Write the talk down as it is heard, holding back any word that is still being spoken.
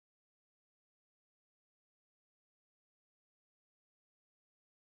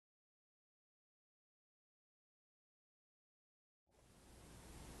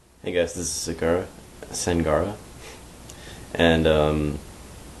Hey guys, this is Sangara, and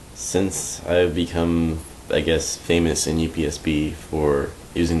since I've become, I guess, famous in UPSB for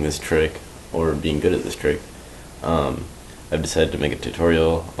using this trick, or being good at this trick, I've decided to make a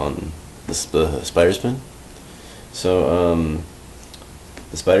tutorial on the spider spin. So,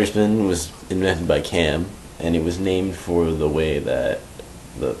 the spider spin was invented by Cam, and it was named for the way that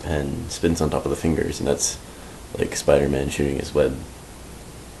the pen spins on top of the fingers, and that's like Spider-Man shooting his web.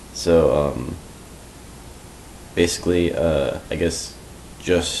 So, basically, I guess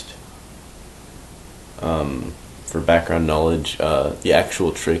just for background knowledge, the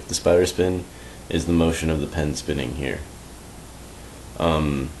actual trick, the spider spin, is the motion of the pen spinning here.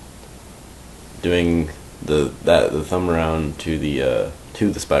 Doing the thumb around to the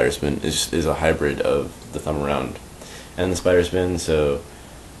spider spin is a hybrid of the thumb around and the spider spin. So,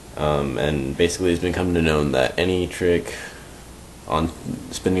 and basically, it's been come to known that any trick on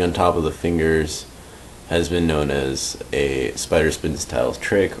spinning on top of the fingers has been known as a spider spin style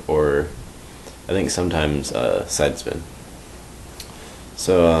trick, or I think sometimes side spin.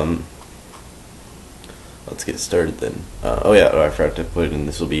 So let's get started then. I forgot to put in,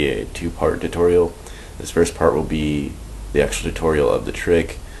 this will be a two-part tutorial. This first part will be the actual tutorial of the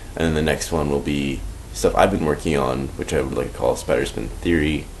trick, and then the next one will be stuff I've been working on, which I would like to call spider spin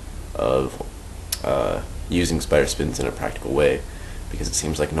theory, of using spider spins in a practical way, because it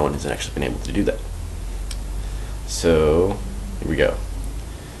seems like no one has actually been able to do that. So, here we go.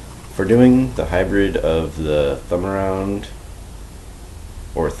 For doing the hybrid of the thumb around,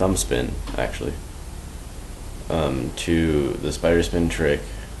 or thumb spin, actually, to the spider spin trick,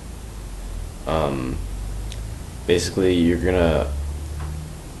 basically you're gonna,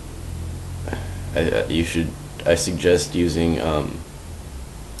 I suggest using,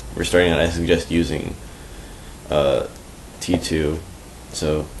 we're starting out, I suggest using T2.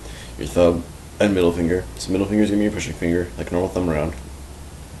 So your thumb and middle finger. So middle finger is going to be your pushing finger, like a normal thumb around.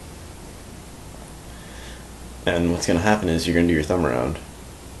 And what's going to happen is you're going to do your thumb around.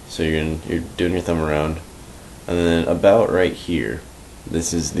 So you're doing your thumb around, and then about right here,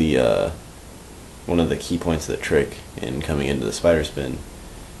 this is the one of the key points of the trick in coming into the spider spin,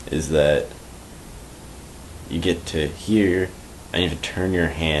 is that you get to here and you have to turn your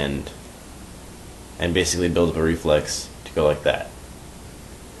hand and basically build up a reflex to go like that.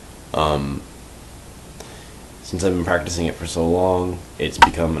 Since I've been practicing it for so long, it's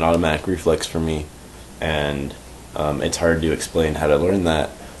become an automatic reflex for me, and it's hard to explain how to learn that,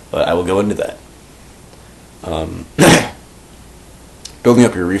 but I will go into that. Building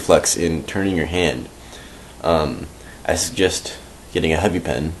up your reflex in turning your hand, I suggest getting a heavy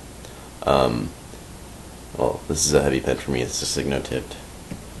pen. Well, this is a heavy pen for me, it's a Signo-tipped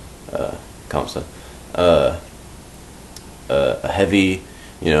Comsta. A heavy,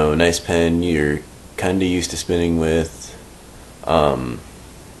 nice pen you're kind of used to spinning with.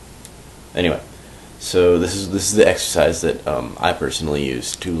 Anyway, so this is the exercise that I personally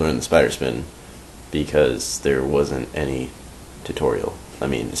used to learn the spider spin, because there wasn't any tutorial. I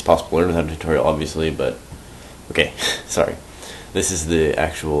mean, it's possible to learn without a tutorial, obviously, but okay, sorry. This is the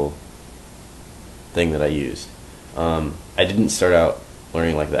actual thing that I used. I didn't start out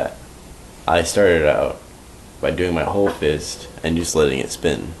learning like that. I started out by doing my whole fist and just letting it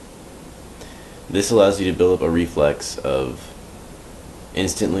spin. This allows you to build up a reflex of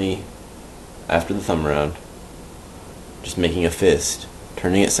instantly, after the thumb around, just making a fist,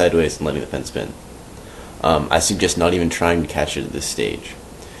 turning it sideways, and letting the pen spin. I suggest not even trying to catch it at this stage.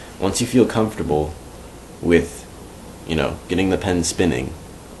 Once you feel comfortable with, getting the pen spinning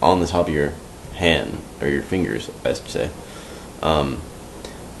on the top of your hand, or your fingers, I should say,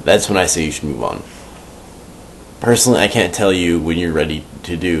 that's when I say you should move on. Personally, I can't tell you when you're ready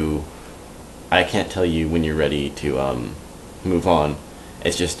to move on.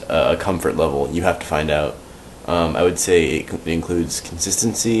 It's just a comfort level you have to find out. I would say it includes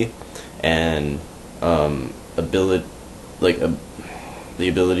consistency and the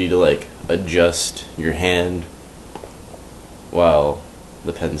ability to adjust your hand while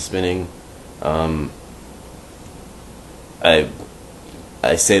the pen's spinning.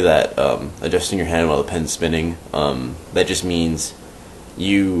 I say that adjusting your hand while the pen's spinning, that just means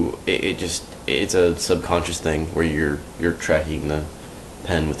it's a subconscious thing where you're tracking the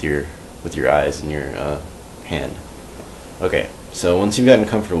pen with your eyes and your hand. Okay, so once you've gotten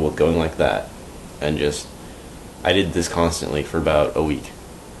comfortable with going like that, and I did this constantly for about a week.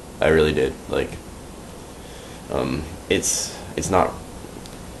 I really did. It's not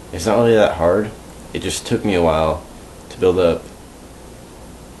really that hard. It just took me a while to build up,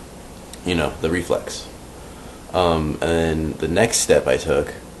 the reflex. And then the next step I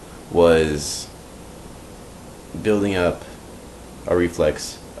took was building up a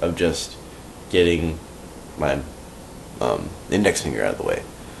reflex of just getting my index finger out of the way.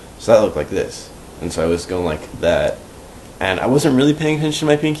 So that looked like this. And so I was going like that. And I wasn't really paying attention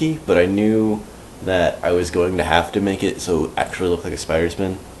to my pinky, but I knew that I was going to have to make it so it actually looked like a spider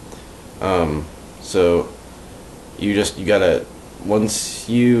spin. So you gotta, once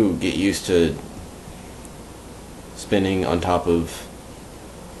you get used to spinning on top of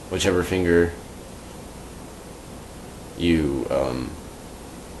whichever finger you,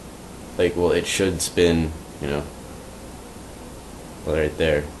 like, well, it should spin, you know, right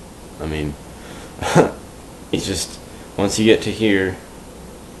there. I mean, it's just, once you get to here,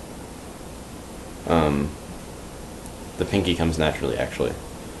 the pinky comes naturally, actually.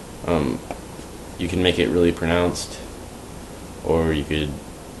 You can make it really pronounced, or you could,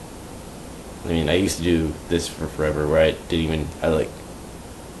 I mean, I used to do this for forever, where I like,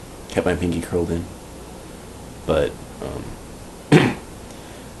 kept my pinky curled in. But,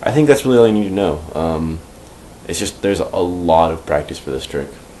 I think that's really all you need to know. It's just, there's a lot of practice for this trick.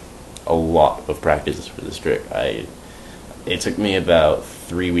 A lot of practice for this trick. It took me about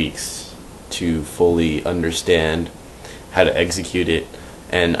 3 weeks to fully understand how to execute it,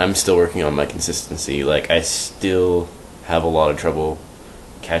 and I'm still working on my consistency. Like, I still have a lot of trouble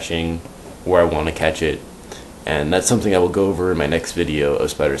catching where I want to catch it, and that's something I will go over in my next video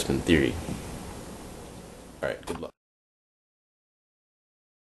of Spider Spin Theory.